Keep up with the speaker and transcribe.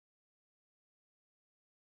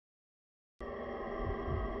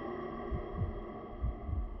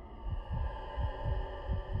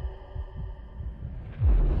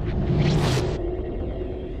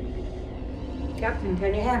Captain,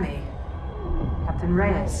 can you hear me? Captain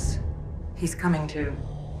Reyes. He's coming to.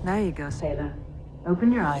 There you go, sailor.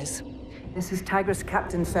 Open your eyes. This is Tigris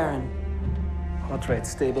Captain Farron. Heart rate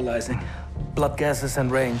stabilizing. Blood gases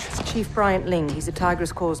and range. It's Chief Bryant Ling. He's a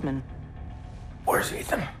Tigris corpsman. Where's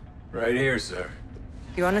Ethan? Right here, sir.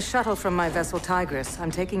 You're on a shuttle from my vessel Tigris. I'm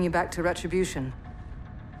taking you back to Retribution.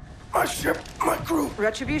 My ship, my crew.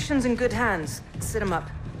 Retribution's in good hands. Sit him up.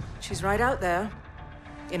 She's right out there,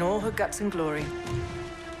 in all her guts and glory.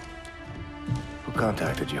 Who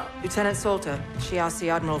contacted you? Lieutenant Salter. She asked the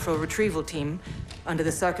Admiral for a retrieval team. Under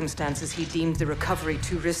the circumstances, he deemed the recovery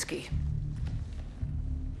too risky.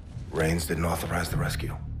 Rains didn't authorize the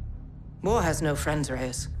rescue. War has no friends,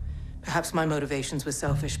 Reyes. Perhaps my motivations were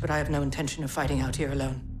selfish, but I have no intention of fighting out here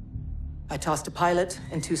alone. I tossed a pilot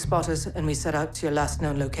and 2 spotters, and we set out to your last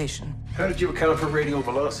known location. How did you account for radial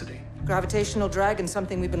velocity? Gravitational drag and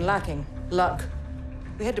something we've been lacking. Luck.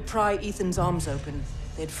 We had to pry Ethan's arms open.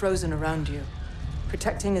 They'd frozen around you.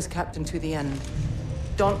 Protecting his captain to the end.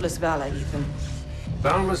 Dauntless valor, Ethan.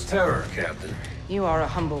 Boundless terror, Captain. You are a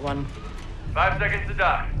humble one. 5 seconds to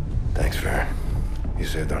dock. Thanks, Farron. You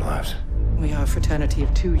saved our lives. We are a fraternity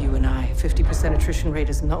of 2, you and I. 50% attrition rate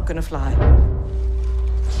is not gonna fly.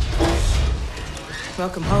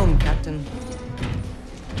 Welcome home, Captain.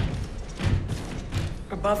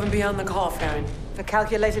 Above and beyond the call, Farron. A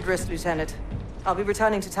calculated risk, Lieutenant. I'll be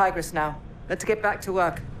returning to Tigris now. Let's get back to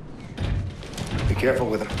work. Be careful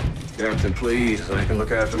with him. Captain, please. I can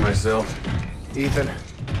look after myself. Ethan,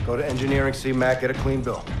 go to engineering, see Mac, get a clean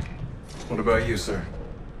bill. What about you, sir?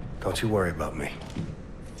 Don't you worry about me.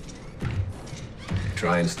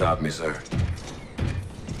 Try and stop me, sir.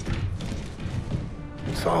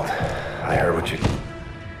 Salt, I heard what you...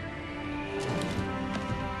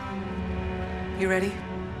 You ready?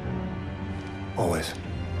 Always.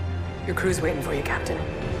 Your crew's waiting for you, Captain.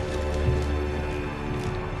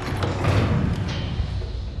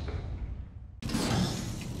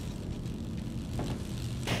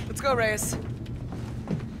 Let's go, Reyes.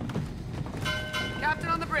 Captain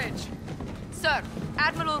on the bridge. Sir,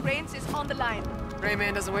 Admiral Rains is on the line.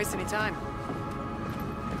 Rayman doesn't waste any time.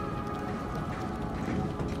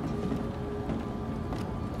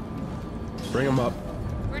 Bring him up.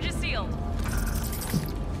 Bridge is sealed.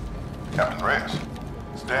 Captain Reyes,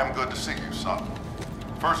 it's damn good to see you, son.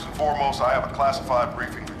 First and foremost, I have a classified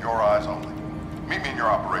briefing for your eyes only. Meet me in your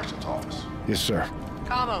operations office. Yes, sir.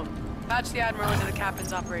 Camo, patch the Admiral into the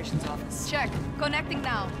Captain's operations office. Check. Connecting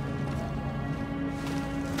now.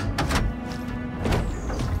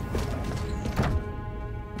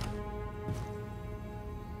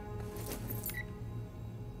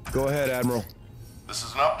 Go ahead, Admiral. This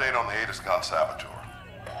is an update on the Aegiscon saboteur.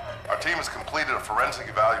 Our team has completed a forensic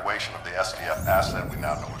evaluation of the SDF asset we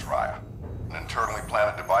now know as Raya. An internally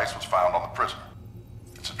planted device was found on the prisoner.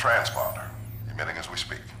 It's a transponder, emitting as we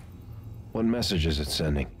speak. What message is it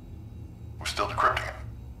sending? We're still decrypting it.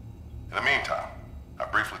 In the meantime, I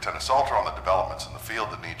briefed Lieutenant Salter on the developments in the field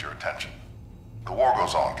that need your attention. The war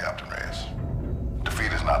goes on, Captain Reyes.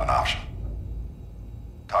 Defeat is not an option.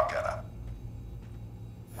 Top Cat out.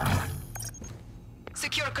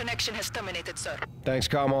 Secure connection has terminated, sir. Thanks,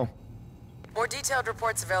 Camo. More detailed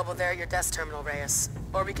reports available there at your desk terminal, Reyes.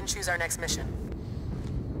 Or we can choose our next mission.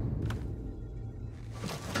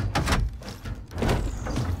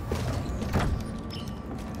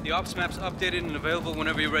 The ops map's updated and available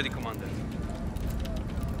whenever you're ready, Commander.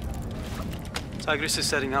 Tigris is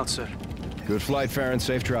setting out, sir. Good flight, Farron.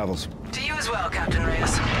 Safe travels. To you as well, Captain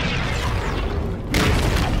Reyes.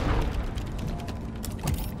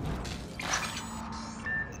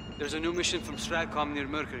 There's a new mission from Stratcom near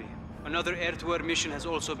Mercury. Another air-to-air mission has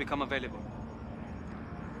also become available.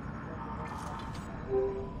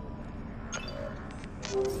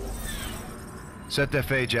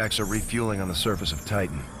 ZF Ajax are refueling on the surface of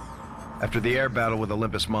Titan. After the air battle with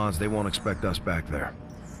Olympus Mons, they won't expect us back there.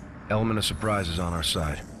 Element of surprise is on our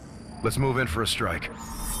side. Let's move in for a strike.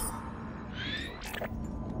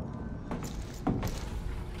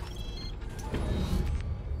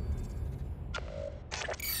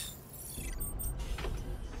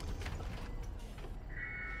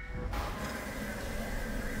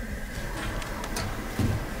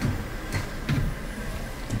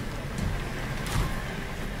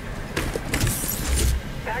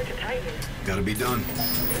 Back to Titan. Gotta be done.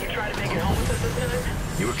 You try to make it home with us this time?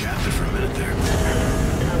 You were captain for a minute there. On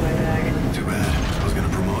my bag. Too bad. I was gonna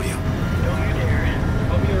promote you. Don't you dare.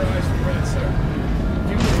 Open your eyes to the red, sir.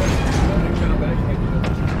 You were running combat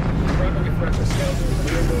capability. Probably threat to skeletons and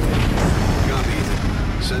rear building. Copy, Ethan.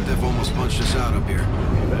 ZF almost punched us out up here.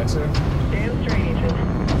 Back, sir. Stand straight,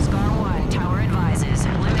 Agent. Scar 1, tower advises.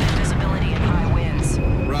 Limited visibility in high wind.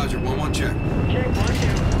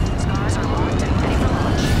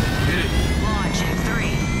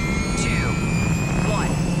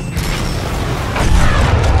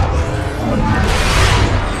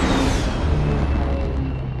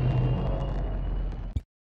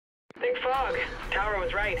 fog. Tower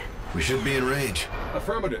was right. We should be in range.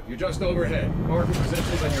 Affirmative. You're just overhead. Marking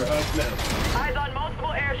positions on your HUD now. Eyes on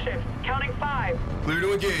multiple airships. Counting 5. Clear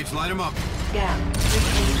to engage. Line them up. Gap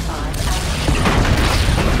 385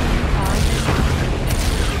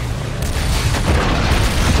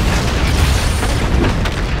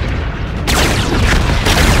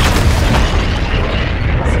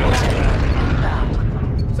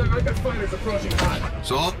 Sir, I've got fighters approaching hot.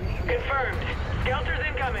 Salt? Confirmed. Skelters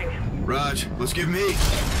incoming. Raj, let's give me.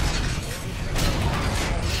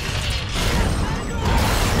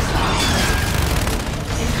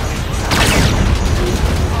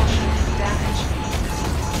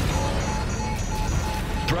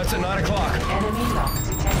 Threats at 9 o'clock. Enemy lock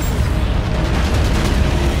detected.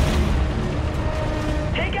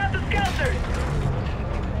 Take out the Skelters!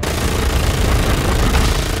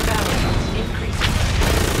 Barrel increasing.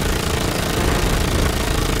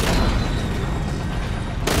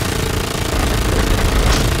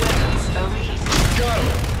 Weapons overheating. Got him.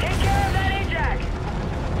 Take care of that AJAC!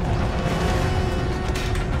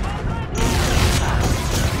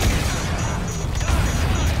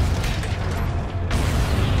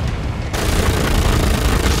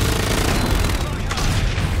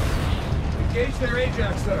 Engage their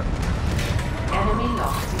AJAX, sir. Enemy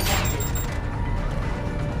lock detected.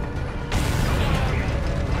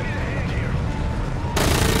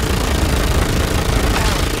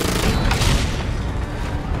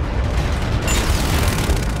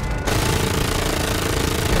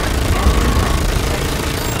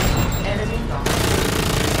 Enemy lock.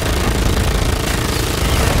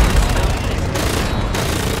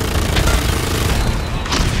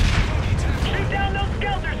 Shoot down those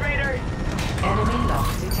Skelters, Raider! Enemy lock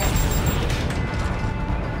detected.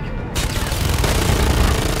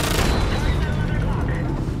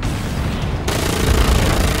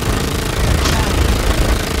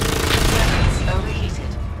 Weapons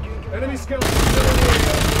overheated. Enemy skeletons still in the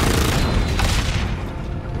area.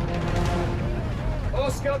 All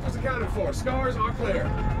skeletons accounted for. Scars are clear.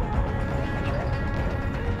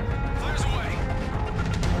 Fires away.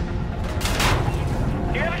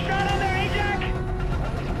 Do you have a shot on there, AJAC?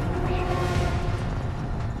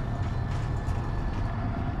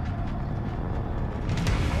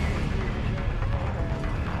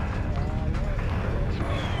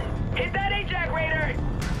 Hit that AJAC, Raider!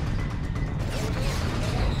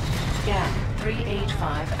 Gap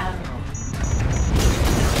 385 Admiral.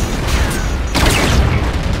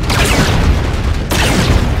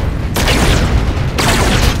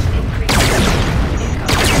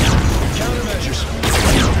 Countermeasures.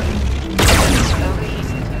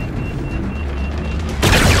 Overheated.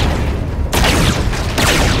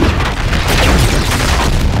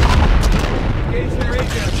 Engage their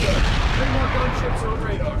AJAX, sir. 3 more gunships on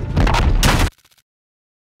radar.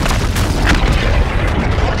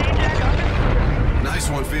 One AJAC up and Nice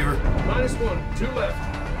one, Fever. -1. 2 left.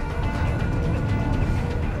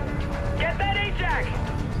 get that AJAC!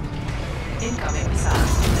 Incoming missile.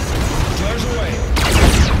 Flares away.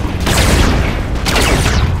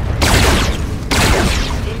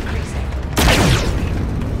 Increasing.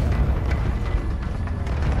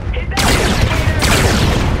 Hit that AJAC, Raider!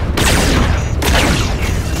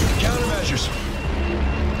 Countermeasures.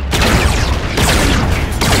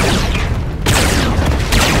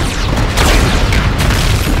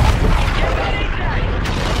 Get that AJAC!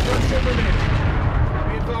 One ship remaining.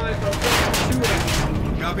 Be advised, our flight 2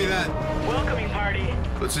 left. Copy that. Welcoming party.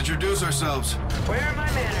 Let's introduce ourselves. Where are my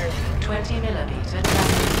manners? 20 millimeter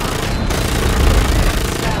traffic fire.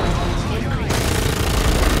 Sparrow increasing.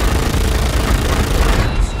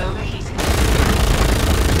 Weapons overheating.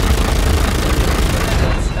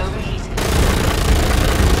 Weapons overheating.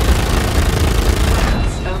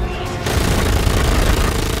 Weapons overheating.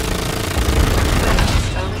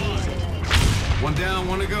 Weapons overheated. One down,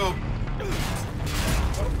 one to go.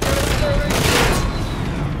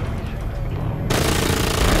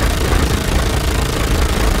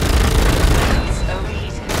 Weapons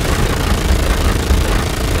overheated.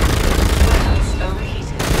 Weapons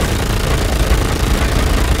overheated.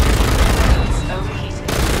 Weapons overheated.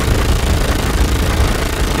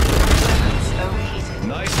 Weapons overheated.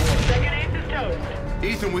 Nice one. Second ace is toast.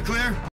 Ethan, we clear?